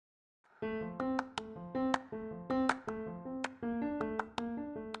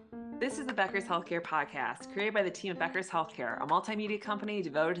This is the Becker's Healthcare Podcast, created by the team at Becker's Healthcare, a multimedia company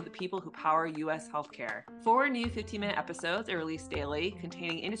devoted to the people who power U.S. healthcare. 4 new 15-minute episodes are released daily,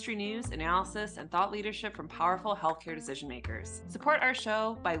 containing industry news, analysis, and thought leadership from powerful healthcare decision makers. Support our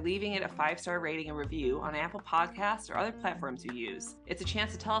show by leaving it a 5-star rating and review on Apple Podcasts or other platforms you use. It's a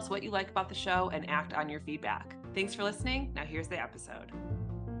chance to tell us what you like about the show and act on your feedback. Thanks for listening. Now here's the episode.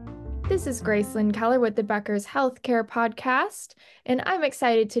 This is Gracelyn Keller with the Becker's Healthcare Podcast, and I'm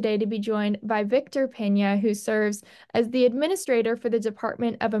excited today to be joined by Victor Peña, who serves as the administrator for the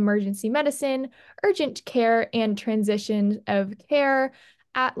Department of Emergency Medicine, Urgent Care, and Transition of Care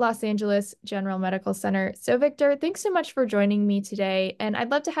at Los Angeles General Medical Center. So, Victor, thanks so much for joining me today, and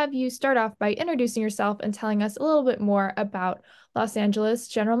I'd love to have you start off by introducing yourself and telling us a little bit more about Los Angeles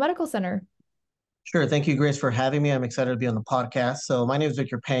General Medical Center. Sure. Thank you, Grace, for having me. I'm excited to be on the podcast. So my name is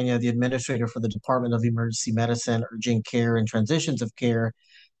Victor Peña, the administrator for the Department of Emergency Medicine, Urgent Care, and Transitions of Care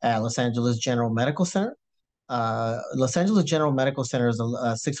at Los Angeles General Medical Center. Los Angeles General Medical Center is a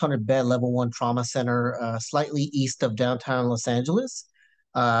 600-bed level 1 trauma center slightly east of downtown Los Angeles.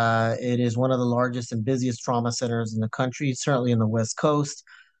 It is one of the largest and busiest trauma centers in the country, certainly in the West Coast.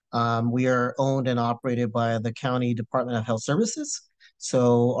 We are owned and operated by the County Department of Health Services.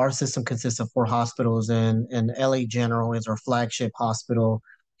 So our system consists of 4 hospitals, and LA General is our flagship hospital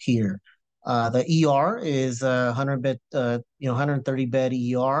here. The ER is a 130 bed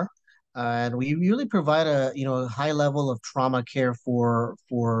ER, and we really provide a high level of trauma care for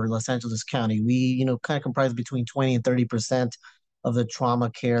Los Angeles County. We kind of comprise between 20 and 30% of the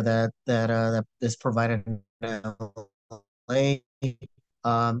trauma care that is provided in LA.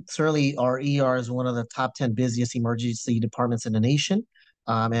 Certainly, our ER is one of the top 10 busiest emergency departments in the nation,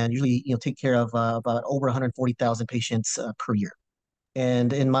 and usually, take care of about over 140,000 patients per year.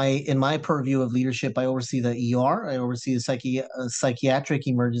 And in my purview of leadership, I oversee the ER. I oversee the psychiatric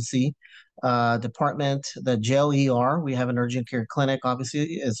emergency department, the jail ER. We have an urgent care clinic,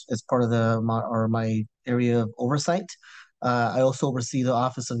 obviously, as part of my area of oversight. I also oversee the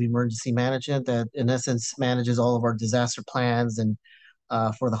Office of Emergency Management that, in essence, manages all of our disaster plans and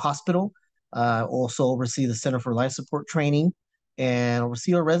for the hospital. Also oversee the Center for Life Support Training and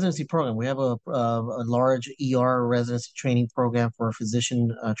oversee our residency program. We have a large ER residency training program for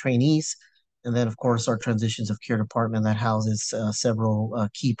physician trainees. And then, of course, our Transitions of Care department that houses several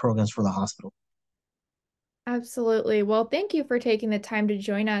key programs for the hospital. Absolutely. Well, thank you for taking the time to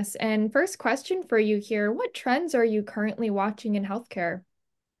join us. And first question for you here, what trends are you currently watching in healthcare?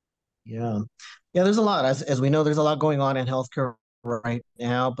 Yeah, there's a lot. As we know, there's a lot going on in healthcare right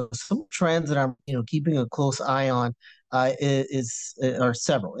now, but some trends that I'm keeping a close eye on are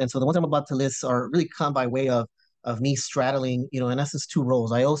several. And so the ones I'm about to list are really come by way of me straddling, in essence, 2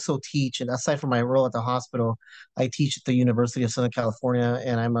 roles. I also teach, and aside from my role at the hospital, I teach at the University of Southern California,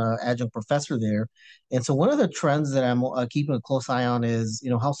 and I'm an adjunct professor there. And so one of the trends that I'm keeping a close eye on is,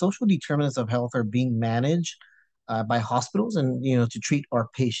 how social determinants of health are being managed by hospitals and, to treat our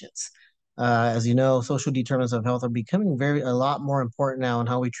patients. As you know, social determinants of health are becoming a lot more important now in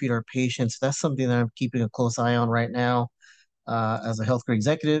how we treat our patients. That's something that I'm keeping a close eye on right now as a healthcare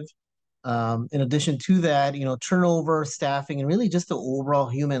executive. In addition to that, turnover, staffing, and really just the overall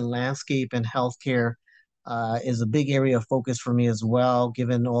human landscape in healthcare is a big area of focus for me as well,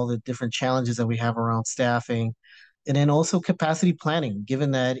 given all the different challenges that we have around staffing. And then also capacity planning,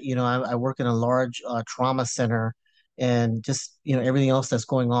 given that, I work in a large trauma center, and just everything else that's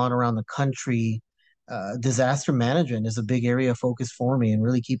going on around the country. Disaster management is a big area of focus for me, and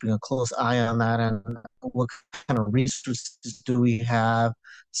really keeping a close eye on that, and what kind of resources do we have,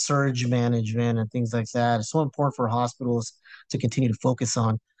 surge management and things like that. It's so important for hospitals to continue to focus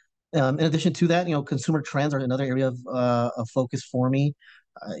on. In addition to that, consumer trends are another area of focus for me.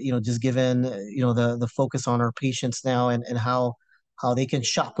 Just given the focus on our patients now, and how they can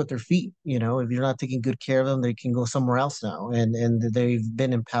shop with their feet. If you're not taking good care of them, they can go somewhere else now. And they've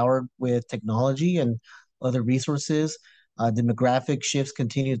been empowered with technology and other resources. Demographic shifts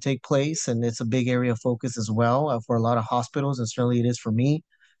continue to take place, and it's a big area of focus as well for a lot of hospitals, and certainly it is for me.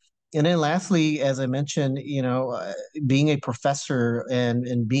 And then lastly, as I mentioned, being a professor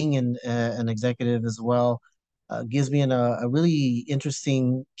and being an executive as well gives me a really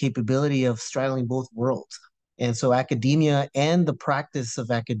interesting capability of straddling both worlds. And so academia and the practice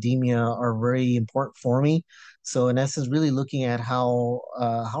of academia are very important for me. So in essence, really looking at how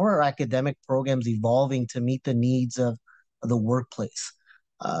are academic programs evolving to meet the needs of the workplace.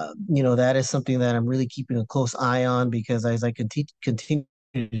 That is something that I'm really keeping a close eye on, because as I continue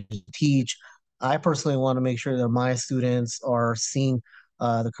to teach, I personally want to make sure that my students are seeing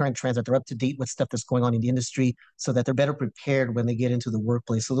the current trends, that they're up to date with stuff that's going on in the industry, so that they're better prepared when they get into the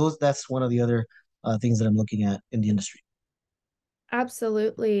workplace. So that's one of the other things that I'm looking at in the industry.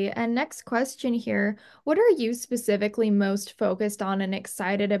 Absolutely. And next question here. What are you specifically most focused on and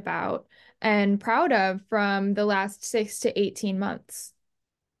excited about and proud of from the last 6 to 18 months?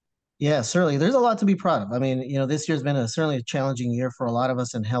 Yeah, certainly. There's a lot to be proud of. I mean, this year's been certainly a challenging year for a lot of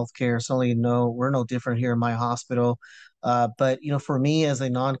us in healthcare. Certainly, no, we're no different here in my hospital. But for me as a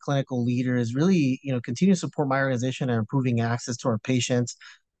non-clinical leader, is really continue to support my organization and improving access to our patients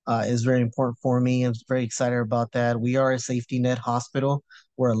is very important for me. I'm very excited about that. We are a safety net hospital.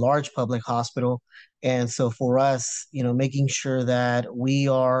 We're a large public hospital, and so for us, making sure that we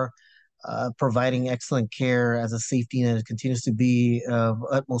are providing excellent care as a safety net continues to be of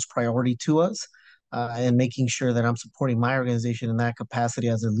utmost priority to us, and making sure that I'm supporting my organization in that capacity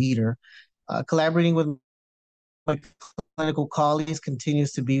as a leader. Collaborating with my clinical colleagues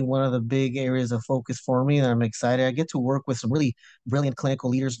continues to be one of the big areas of focus for me, and I'm excited. I get to work with some really brilliant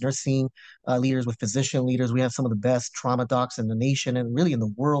clinical leaders, nursing leaders, with physician leaders. We have some of the best trauma docs in the nation and really in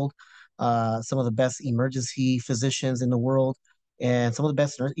the world, some of the best emergency physicians in the world, and some of the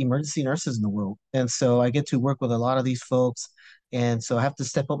best emergency nurses in the world. And so I get to work with a lot of these folks. And so I have to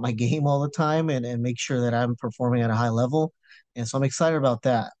step up my game all the time and make sure that I'm performing at a high level. And so I'm excited about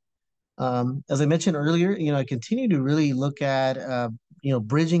that. As I mentioned earlier, I continue to really look at,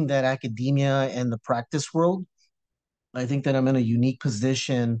 bridging that academia and the practice world. I think that I'm in a unique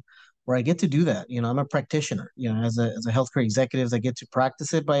position where I get to do that. I'm a practitioner. As a healthcare executive, I get to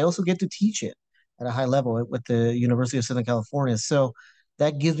practice it, but I also get to teach it at a high level with the University of Southern California. So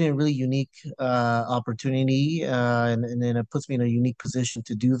that gives me a really unique opportunity, and then it puts me in a unique position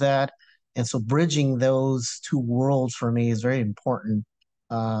to do that. And so bridging those two worlds for me is very important.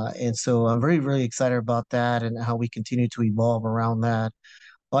 And so I'm very, very excited about that and how we continue to evolve around that.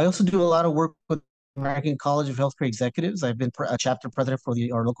 I also do a lot of work with American College of Healthcare Executives. I've been a chapter president for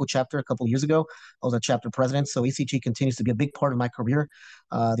our local chapter a couple of years ago. I was a chapter president, so ACG continues to be a big part of my career.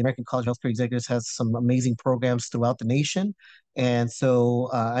 The American College of Healthcare Executives has some amazing programs throughout the nation, and so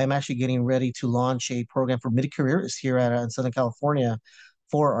I'm actually getting ready to launch a program for mid-careers here in Southern California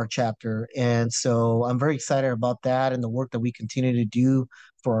for our chapter, and so I'm very excited about that and the work that we continue to do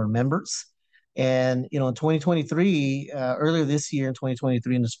for our members. And in 2023, earlier this year in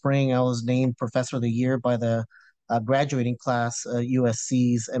 2023, in the spring, I was named Professor of the Year by the graduating class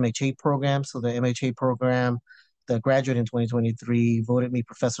USC's MHA program. So the MHA program that graduated in 2023 voted me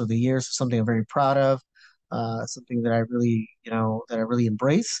Professor of the Year. So something I'm very proud of, something that I really,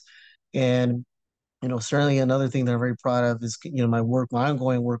 embrace. And certainly another thing that I'm very proud of is, my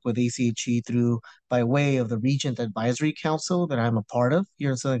ongoing work with ACHE through by way of the Regent Advisory Council that I'm a part of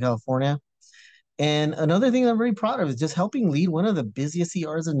here in Southern California. And another thing I'm very proud of is just helping lead one of the busiest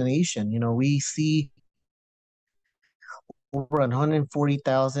ERs in the nation. We see over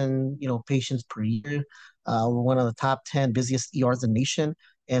 140,000, patients per year. We're one of the top 10 busiest ERs in the nation.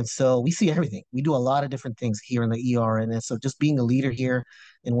 And so we see everything. We do a lot of different things here in the ER. And so just being a leader here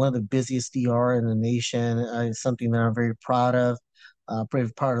in one of the busiest ER in the nation is something that I'm very proud of. Very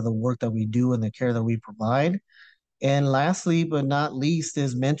proud of the work that we do and the care that we provide. And lastly, but not least,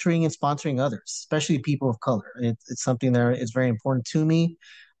 is mentoring and sponsoring others, especially people of color. It's something that is very important to me.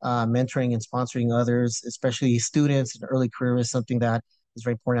 Mentoring and sponsoring others, especially students in early career, is something that is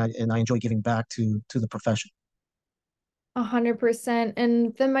very important, and I enjoy giving back to the profession. 100%.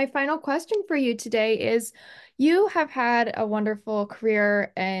 And then my final question for you today is you have had a wonderful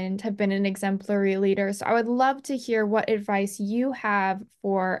career and have been an exemplary leader. So I would love to hear what advice you have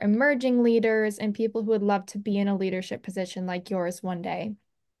for emerging leaders and people who would love to be in a leadership position like yours one day.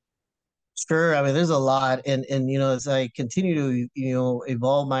 Sure. I mean, there's a lot, and as I continue to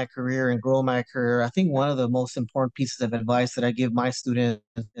evolve my career and grow my career, I think one of the most important pieces of advice that I give my students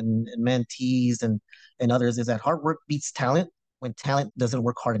and mentees and others is that hard work beats talent when talent doesn't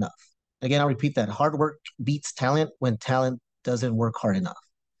work hard enough. Again, I'll repeat that: hard work beats talent when talent doesn't work hard enough.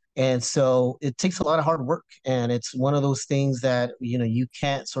 And so it takes a lot of hard work, and it's one of those things that you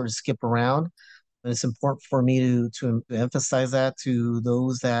can't sort of skip around. And it's important for me to emphasize that to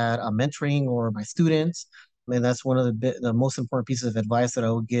those that I'm mentoring or my students. I mean, that's one of the most important pieces of advice that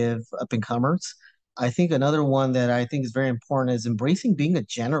I would give up and comers. I think another one that I think is very important is embracing being a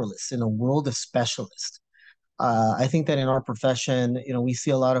generalist in a world of specialists. I think that in our profession, we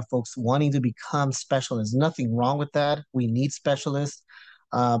see a lot of folks wanting to become specialists. Nothing wrong with that. We need specialists,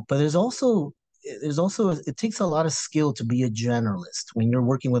 but there's also it takes a lot of skill to be a generalist when you're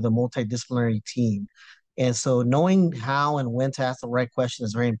working with a multidisciplinary team. And so knowing how and when to ask the right question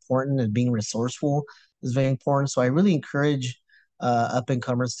is very important, and being resourceful is very important. So I really encourage up and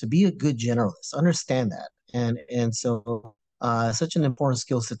comers to be a good generalist. Understand that, and so such an important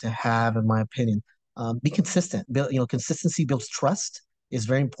skill set to have, in my opinion. Be consistent. Consistency builds trust. Is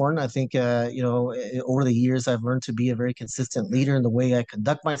very important. I think over the years I've learned to be a very consistent leader in the way I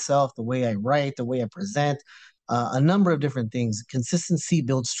conduct myself, the way I write, the way I present, a number of different things. Consistency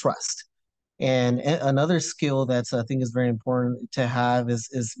builds trust. And another skill that's I think is very important to have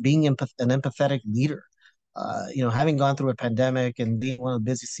is being an empathetic leader. Having gone through a pandemic and being one of the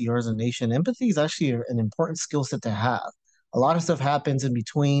busiest CEOs in the nation, empathy is actually an important skill set to have. A lot of stuff happens in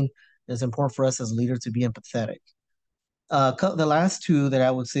between. It's important for us as leaders to be empathetic. The last two that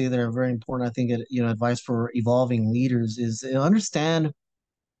I would say that are very important, I think, advice for evolving leaders is understand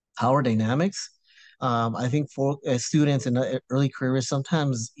power dynamics. I think for students and early careers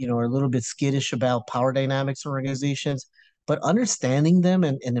sometimes, are a little bit skittish about power dynamics in organizations, but understanding them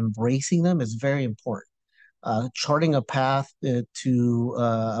and embracing them is very important. Charting a path to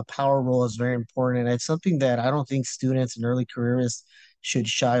a power role is very important. And it's something that I don't think students and early careerists should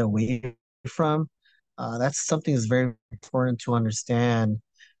shy away from. That's something that's very important to understand.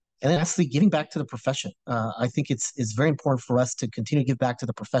 And then lastly, giving back to the profession. I think it's very important for us to continue to give back to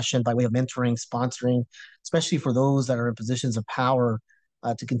the profession by way of mentoring, sponsoring, especially for those that are in positions of power,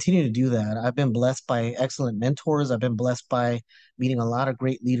 to continue to do that. I've been blessed by excellent mentors. I've been blessed by meeting a lot of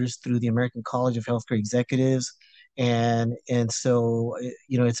great leaders through the American College of Healthcare Executives. And so,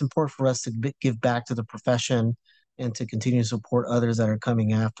 it's important for us to give back to the profession and to continue to support others that are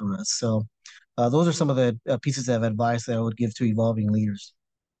coming after us. So those are some of the pieces of advice that I would give to evolving leaders.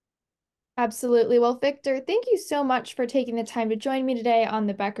 Absolutely. Well, Victor, thank you so much for taking the time to join me today on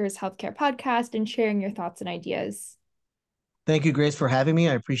the Becker's Healthcare Podcast and sharing your thoughts and ideas. Thank you, Grace, for having me.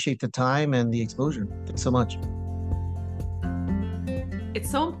 I appreciate the time and the exposure. Thanks so much.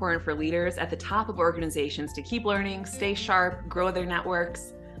 It's so important for leaders at the top of organizations to keep learning, stay sharp, grow their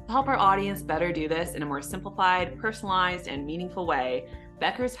networks. To help our audience better do this in a more simplified, personalized, and meaningful way,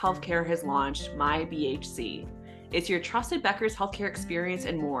 Becker's Healthcare has launched My BHC. It's your trusted Becker's Healthcare experience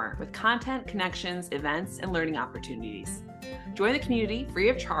and more, with content, connections, events, and learning opportunities. Join the community free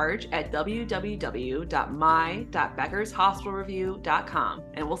of charge at www.my.beckershospitalreview.com,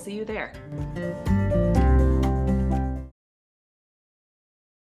 and we'll see you there.